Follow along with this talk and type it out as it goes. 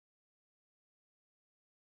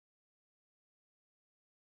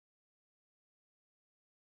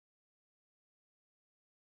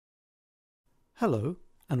Hello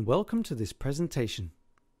and welcome to this presentation.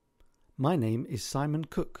 My name is Simon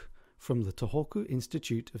Cooke from the Tohei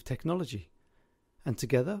Institute of Technology, and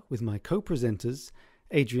together with my co-presenters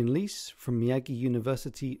Adrian Leis from Miyagi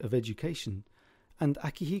University of Education and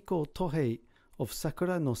Akihiko Tohei of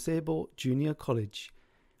Sakura no Seibo Junior College,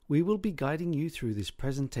 we will be guiding you through this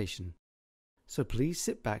presentation. So please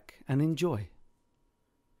sit back and enjoy.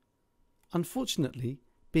 Unfortunately,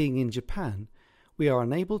 being in Japan, we are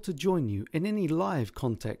unable to join you in any live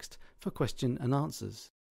context for question and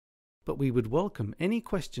answers, but we would welcome any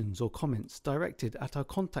questions or comments directed at our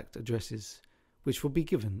contact addresses, which will be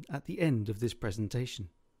given at the end of this presentation.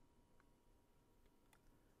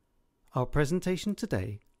 Our presentation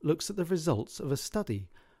today looks at the results of a study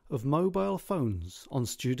of mobile phones on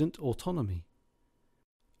student autonomy.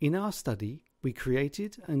 In our study, we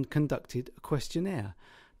created and conducted a questionnaire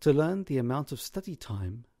to learn the amount of study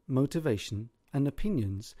time, motivation, and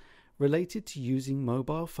opinions related to using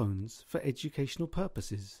mobile phones for educational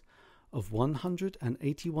purposes of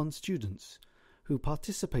 181 students who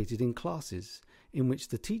participated in classes in which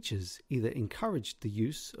the teachers either encouraged the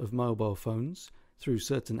use of mobile phones through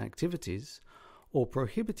certain activities or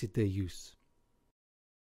prohibited their use.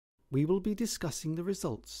 We will be discussing the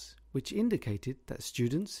results, which indicated that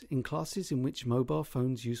students in classes in which mobile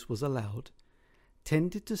phones use was allowed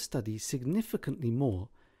tended to study significantly more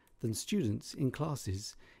than students in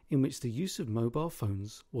classes in which the use of mobile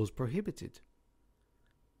phones was prohibited.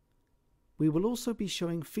 We will also be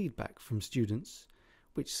showing feedback from students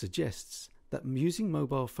which suggests that using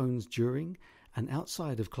mobile phones during and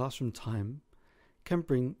outside of classroom time can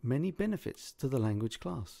bring many benefits to the language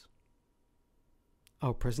class.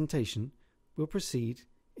 Our presentation will proceed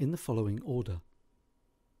in the following order.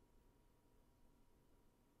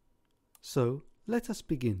 So, let us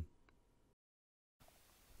begin.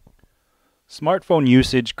 Smartphone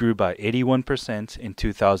usage grew by 81% in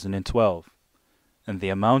 2012, and the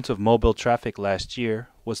amount of mobile traffic last year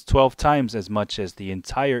was 12 times as much as the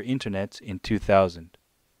entire Internet in 2000.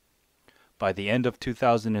 By the end of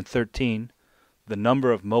 2013, the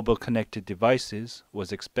number of mobile connected devices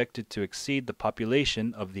was expected to exceed the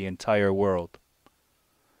population of the entire world.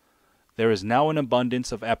 There is now an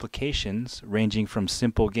abundance of applications ranging from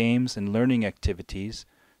simple games and learning activities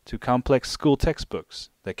to complex school textbooks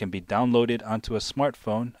that can be downloaded onto a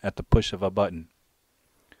smartphone at the push of a button.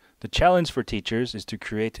 The challenge for teachers is to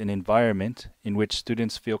create an environment in which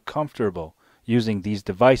students feel comfortable using these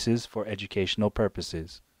devices for educational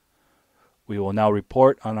purposes. We will now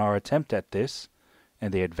report on our attempt at this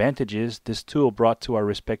and the advantages this tool brought to our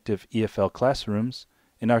respective EFL classrooms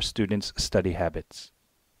and our students' study habits.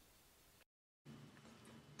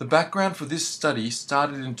 The background for this study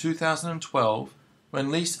started in 2012 when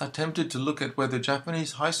Leis attempted to look at whether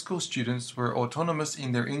Japanese high school students were autonomous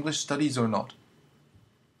in their English studies or not.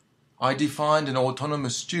 I defined an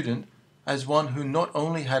autonomous student as one who not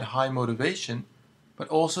only had high motivation, but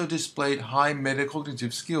also displayed high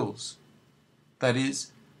metacognitive skills. That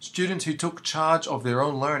is, students who took charge of their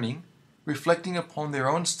own learning, reflecting upon their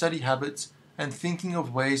own study habits and thinking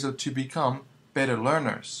of ways to become better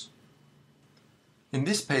learners. In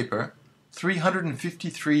this paper,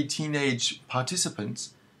 353 teenage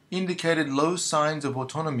participants indicated low signs of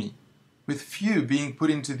autonomy, with few being put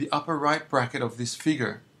into the upper right bracket of this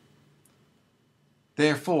figure.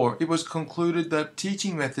 Therefore, it was concluded that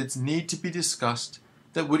teaching methods need to be discussed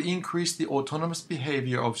that would increase the autonomous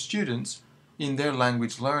behavior of students in their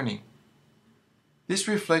language learning. This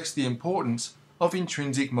reflects the importance of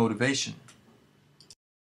intrinsic motivation.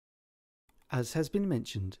 As has been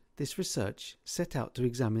mentioned, this research set out to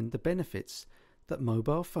examine the benefits that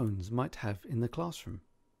mobile phones might have in the classroom.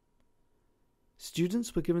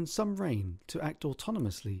 Students were given some rein to act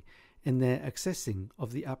autonomously in their accessing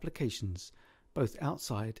of the applications both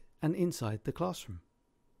outside and inside the classroom.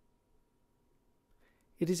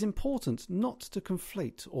 It is important not to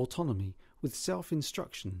conflate autonomy with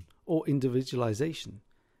self-instruction or individualization,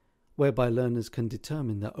 whereby learners can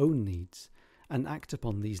determine their own needs and act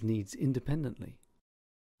upon these needs independently.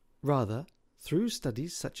 Rather, through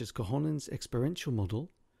studies such as Kohonen's experiential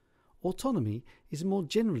model, autonomy is more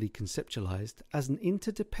generally conceptualized as an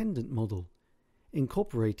interdependent model,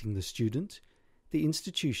 incorporating the student, the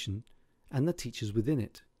institution, and the teachers within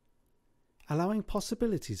it, allowing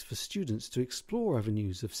possibilities for students to explore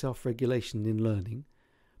avenues of self-regulation in learning,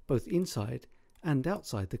 both inside and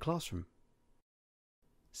outside the classroom.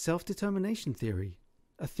 Self-determination theory,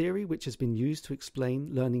 a theory which has been used to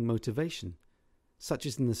explain learning motivation, such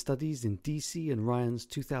as in the studies in D.C. and Ryan's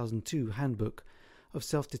 2002 Handbook of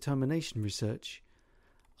Self-Determination Research,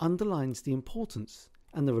 underlines the importance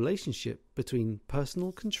and the relationship between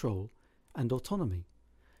personal control and autonomy,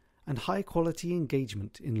 and high-quality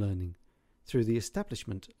engagement in learning through the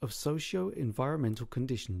establishment of socio-environmental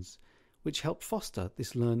conditions which help foster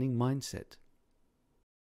this learning mindset.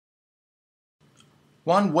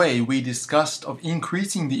 One way we discussed of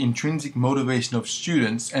increasing the intrinsic motivation of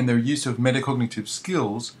students and their use of metacognitive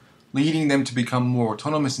skills, leading them to become more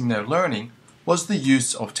autonomous in their learning, was the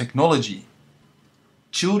use of technology.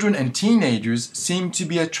 Children and teenagers seem to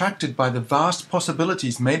be attracted by the vast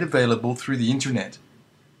possibilities made available through the internet.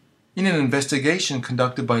 In an investigation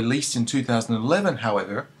conducted by Leis in 2011,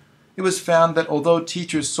 however, it was found that although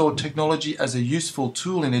teachers saw technology as a useful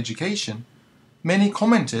tool in education, many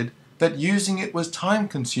commented that using it was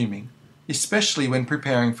time-consuming, especially when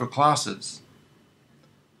preparing for classes.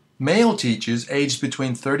 Male teachers aged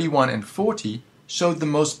between 31 and 40 showed the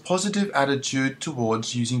most positive attitude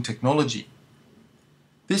towards using technology.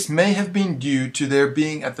 This may have been due to their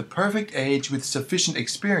being at the perfect age with sufficient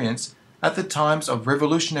experience at the times of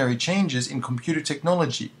revolutionary changes in computer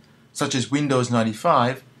technology, such as Windows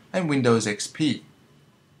 95 and Windows XP.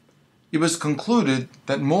 It was concluded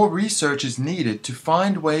that more research is needed to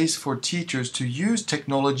find ways for teachers to use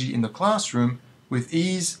technology in the classroom with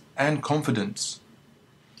ease and confidence.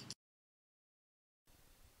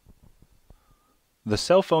 The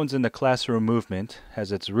cell phones in the classroom movement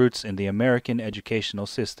has its roots in the American educational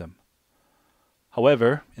system.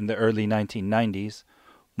 However, in the early 1990s,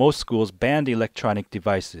 most schools banned electronic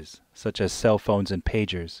devices, such as cell phones and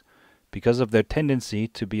pagers, because of their tendency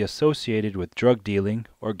to be associated with drug dealing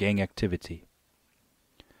or gang activity.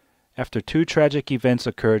 After two tragic events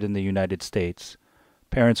occurred in the United States,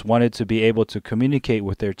 parents wanted to be able to communicate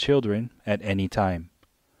with their children at any time.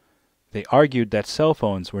 They argued that cell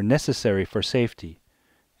phones were necessary for safety,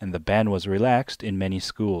 and the ban was relaxed in many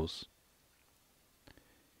schools.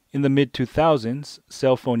 In the mid-2000s,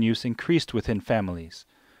 cell phone use increased within families,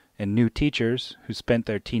 and new teachers who spent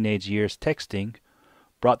their teenage years texting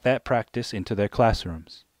brought that practice into their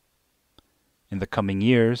classrooms. In the coming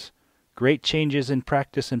years, great changes in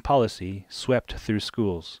practice and policy swept through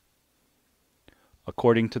schools.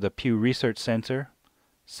 According to the Pew Research Center,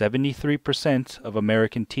 73% of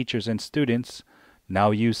American teachers and students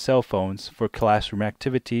now use cell phones for classroom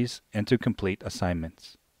activities and to complete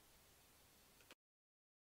assignments.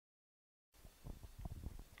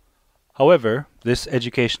 However, this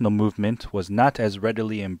educational movement was not as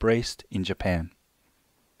readily embraced in Japan.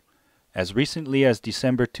 As recently as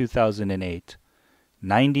December 2008,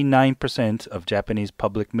 99% of Japanese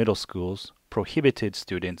public middle schools prohibited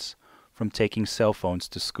students from taking cell phones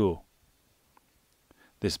to school.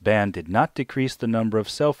 This ban did not decrease the number of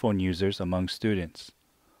cell phone users among students.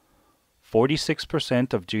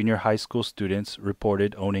 46% of junior high school students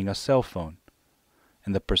reported owning a cell phone,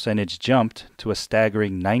 and the percentage jumped to a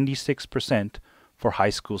staggering 96% for high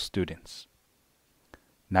school students.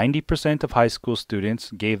 90% of high school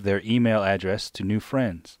students gave their email address to new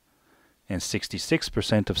friends, and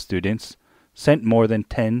 66% of students sent more than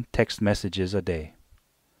 10 text messages a day.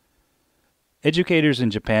 Educators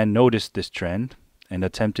in Japan noticed this trend and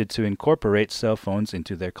attempted to incorporate cell phones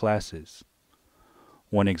into their classes.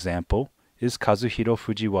 One example is Kazuhiro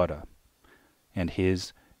Fujiwara and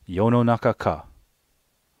his Yononaka Ka,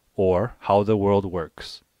 or How the World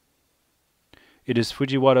Works. It is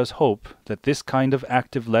Fujiwara's hope that this kind of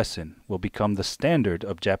active lesson will become the standard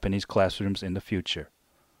of Japanese classrooms in the future,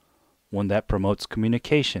 one that promotes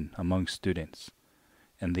communication among students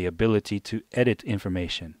and the ability to edit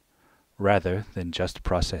information rather than just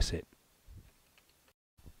process it.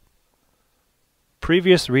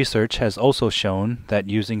 Previous research has also shown that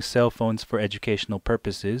using cell phones for educational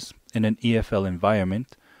purposes in an EFL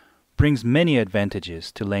environment brings many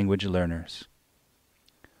advantages to language learners.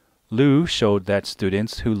 Liu showed that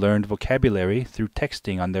students who learned vocabulary through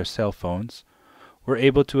texting on their cell phones were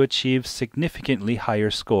able to achieve significantly higher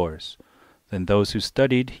scores than those who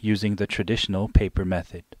studied using the traditional paper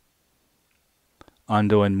method.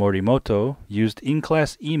 Ando and Morimoto used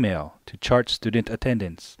in-class email to chart student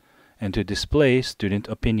attendance and to display student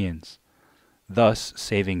opinions, thus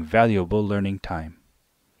saving valuable learning time.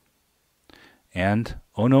 And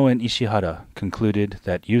Ono and Ishihara concluded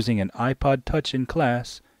that using an iPod Touch in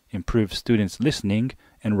class improves students' listening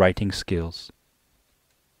and writing skills.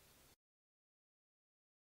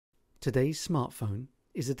 Today's smartphone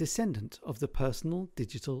is a descendant of the Personal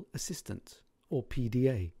Digital Assistant, or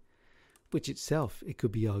PDA, which itself, it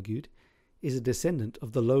could be argued, is a descendant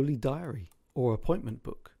of the lowly diary or appointment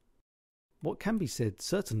book. What can be said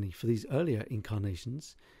certainly for these earlier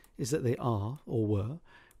incarnations is that they are, or were,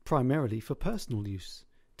 primarily for personal use,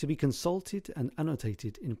 to be consulted and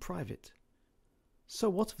annotated in private. So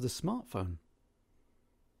what of the smartphone?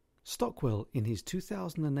 Stockwell in his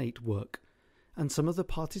 2008 work, and some of the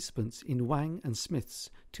participants in Wang and Smith's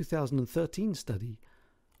 2013 study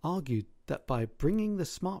argued that by bringing the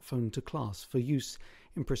smartphone to class for use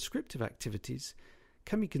in prescriptive activities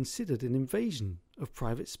can be considered an invasion of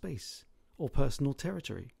private space or personal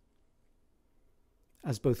territory.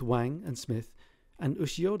 As both Wang and Smith and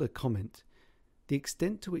Ushioda comment, the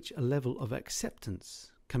extent to which a level of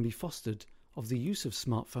acceptance can be fostered of the use of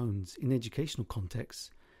smartphones in educational contexts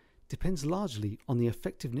depends largely on the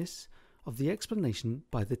effectiveness of the explanation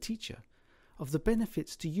by the teacher of the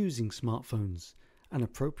benefits to using smartphones and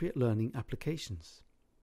appropriate learning applications.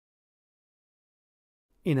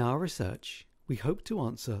 In our research, we hope to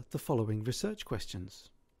answer the following research questions.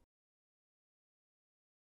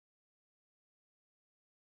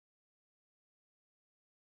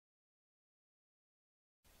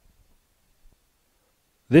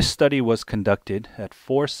 This study was conducted at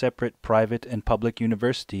 4 separate private and public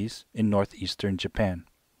universities in northeastern Japan.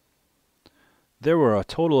 There were a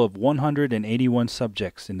total of 181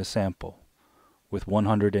 subjects in the sample, with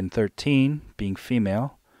 113 being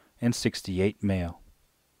female and 68 male.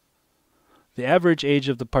 The average age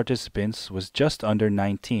of the participants was just under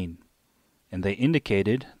 19, and they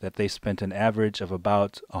indicated that they spent an average of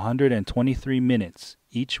about 123 minutes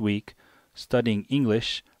each week studying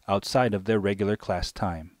English outside of their regular class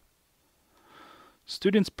time.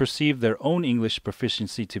 Students perceived their own English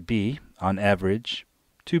proficiency to be, on average,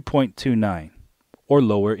 2.29, or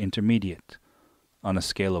lower intermediate, on a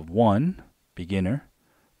scale of 1, beginner,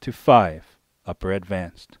 to 5, upper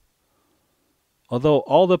advanced. Although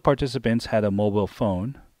all the participants had a mobile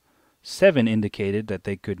phone, 7 indicated that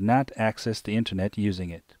they could not access the internet using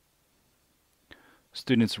it.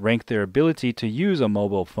 Students ranked their ability to use a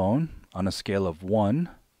mobile phone on a scale of 1,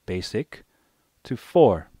 basic, to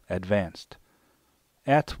 4, advanced,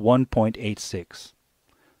 at 1.86,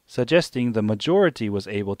 suggesting the majority was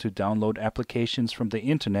able to download applications from the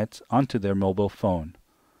internet onto their mobile phone,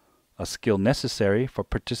 a skill necessary for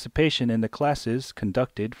participation in the classes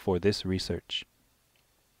conducted for this research.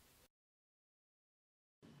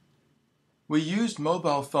 We used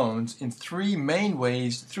mobile phones in 3 main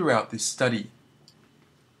ways throughout this study.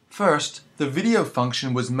 First, the video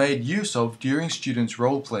function was made use of during students'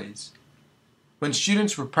 role plays. When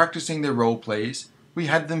students were practicing their role plays, we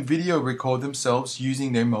had them video record themselves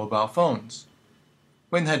using their mobile phones.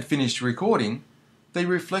 When they had finished recording, they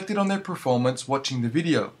reflected on their performance watching the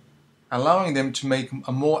video, allowing them to make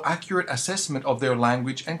a more accurate assessment of their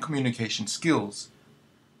language and communication skills.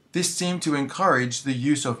 This seemed to encourage the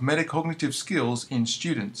use of metacognitive skills in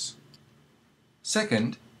students.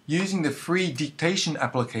 Second, using the free dictation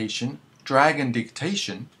application, Dragon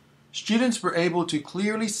Dictation, students were able to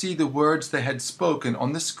clearly see the words they had spoken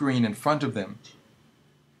on the screen in front of them.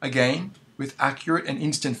 Again, with accurate and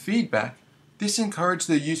instant feedback, this encouraged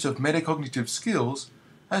the use of metacognitive skills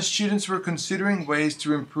as students were considering ways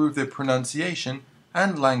to improve their pronunciation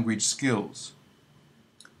and language skills.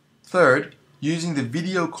 Third, using the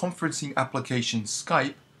video conferencing application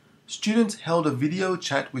Skype, students held a video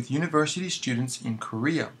chat with university students in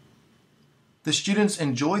Korea. The students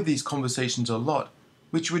enjoyed these conversations a lot,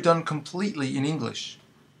 which were done completely in English.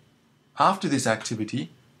 After this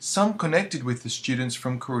activity, some connected with the students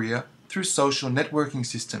from Korea through social networking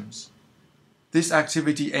systems. This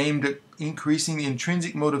activity aimed at increasing the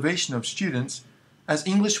intrinsic motivation of students as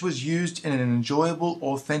English was used in an enjoyable,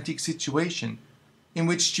 authentic situation in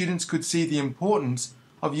which students could see the importance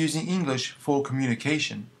of using English for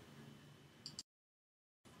communication.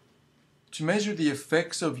 To measure the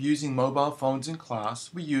effects of using mobile phones in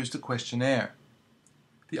class, we used a questionnaire.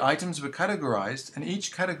 The items were categorized, and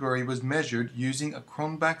each category was measured using a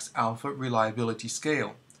Cronbach's Alpha reliability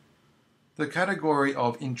scale. The category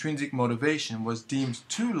of intrinsic motivation was deemed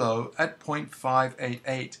too low at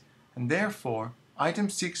 0.588, and therefore, item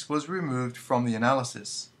 6 was removed from the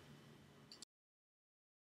analysis.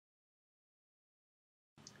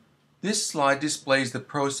 This slide displays the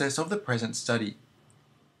process of the present study.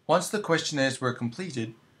 Once the questionnaires were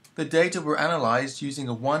completed, the data were analyzed using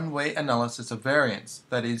a one-way analysis of variance,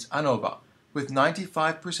 that is, ANOVA, with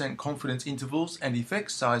 95% confidence intervals and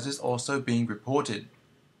effect sizes also being reported.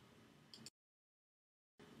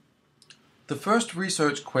 The first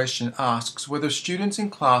research question asks whether students in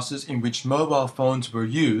classes in which mobile phones were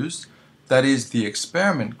used, that is, the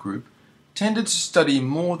experiment group, tended to study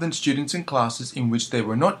more than students in classes in which they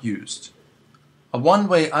were not used. A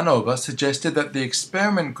one-way ANOVA suggested that the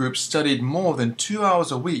experiment group studied more than 2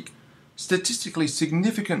 hours a week, statistically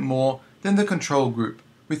significant more than the control group,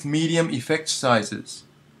 with medium effect sizes.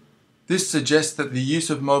 This suggests that the use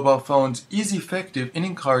of mobile phones is effective in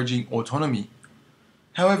encouraging autonomy.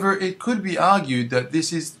 However, it could be argued that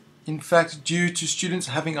this is in fact due to students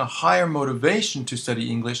having a higher motivation to study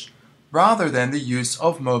English rather than the use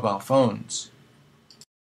of mobile phones.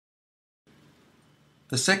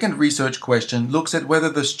 The second research question looks at whether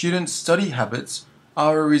the students' study habits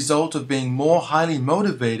are a result of being more highly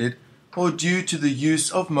motivated or due to the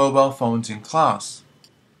use of mobile phones in class.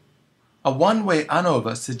 A one-way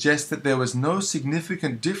ANOVA suggests that there was no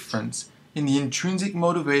significant difference in the intrinsic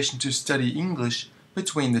motivation to study English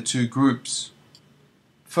between the two groups.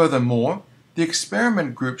 Furthermore, the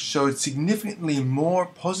experiment group showed significantly more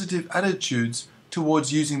positive attitudes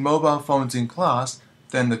towards using mobile phones in class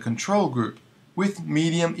than the control group, with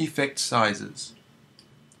medium effect sizes.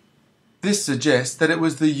 This suggests that it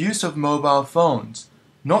was the use of mobile phones,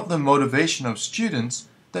 not the motivation of students,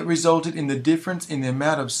 that resulted in the difference in the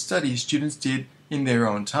amount of study students did in their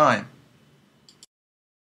own time.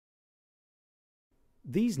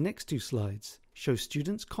 These next two slides show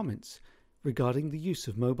students' comments regarding the use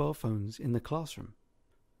of mobile phones in the classroom.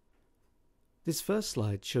 This first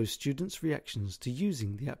slide shows students' reactions to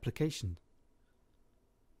using the application.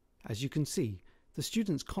 As you can see, the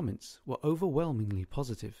students' comments were overwhelmingly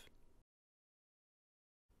positive.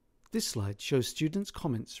 This slide shows students'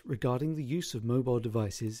 comments regarding the use of mobile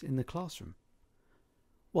devices in the classroom.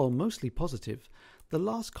 While mostly positive, the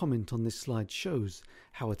last comment on this slide shows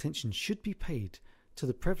how attention should be paid to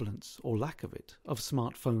the prevalence or lack of it of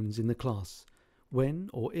smartphones in the class when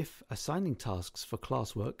or if assigning tasks for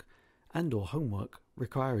classwork and/or homework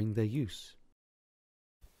requiring their use.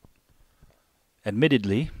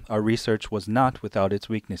 Admittedly, our research was not without its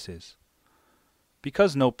weaknesses.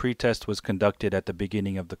 Because no pretest was conducted at the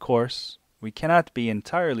beginning of the course, we cannot be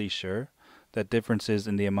entirely sure that differences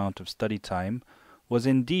in the amount of study time was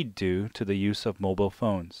indeed due to the use of mobile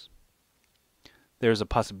phones. There is a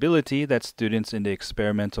possibility that students in the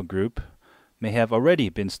experimental group may have already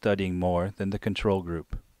been studying more than the control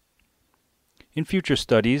group. In future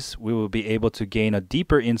studies, we will be able to gain a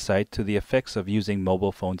deeper insight to the effects of using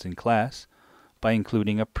mobile phones in class by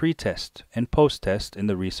including a pre-test and post-test in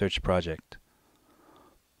the research project.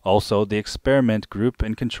 Also, the experiment group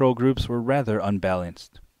and control groups were rather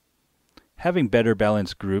unbalanced. Having better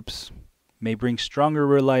balanced groups may bring stronger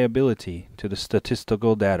reliability to the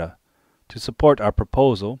statistical data to support our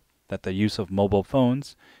proposal that the use of mobile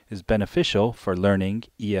phones is beneficial for learning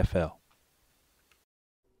EFL.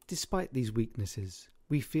 Despite these weaknesses,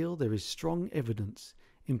 we feel there is strong evidence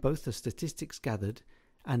in both the statistics gathered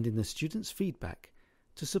and in the students' feedback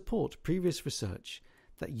to support previous research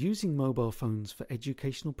that using mobile phones for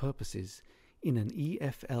educational purposes in an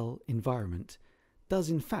EFL environment does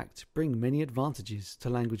in fact bring many advantages to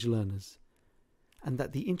language learners, and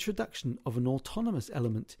that the introduction of an autonomous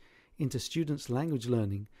element into students' language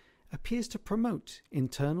learning appears to promote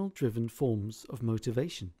internal-driven forms of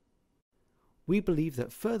motivation. We believe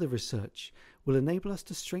that further research will enable us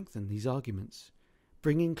to strengthen these arguments,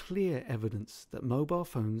 bringing clear evidence that mobile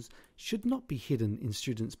phones should not be hidden in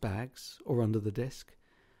students' bags or under the desk,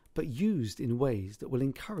 but used in ways that will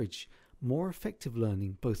encourage more effective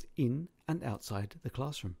learning both in and outside the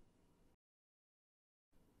classroom.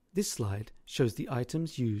 This slide shows the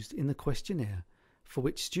items used in the questionnaire for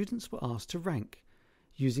which students were asked to rank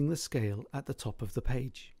using the scale at the top of the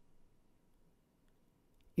page.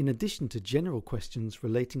 In addition to general questions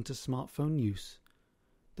relating to smartphone use,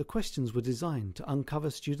 the questions were designed to uncover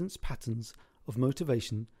students' patterns of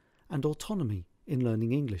motivation and autonomy in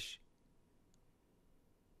learning English.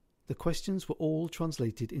 The questions were all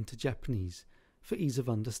translated into Japanese for ease of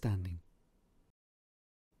understanding.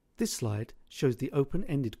 This slide shows the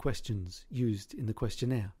open-ended questions used in the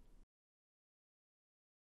questionnaire.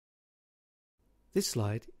 This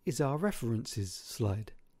slide is our references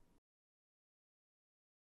slide.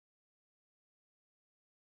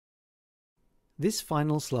 This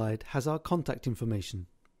final slide has our contact information.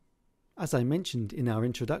 As I mentioned in our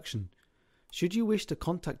introduction, should you wish to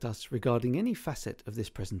contact us regarding any facet of this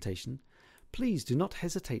presentation, please do not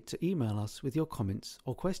hesitate to email us with your comments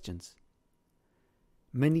or questions.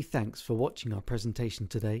 Many thanks for watching our presentation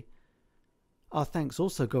today. Our thanks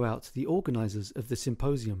also go out to the organisers of the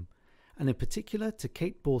symposium, and in particular to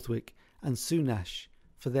Kate Borthwick and Sue Nash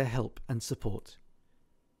for their help and support.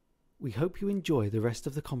 We hope you enjoy the rest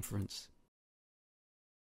of the conference.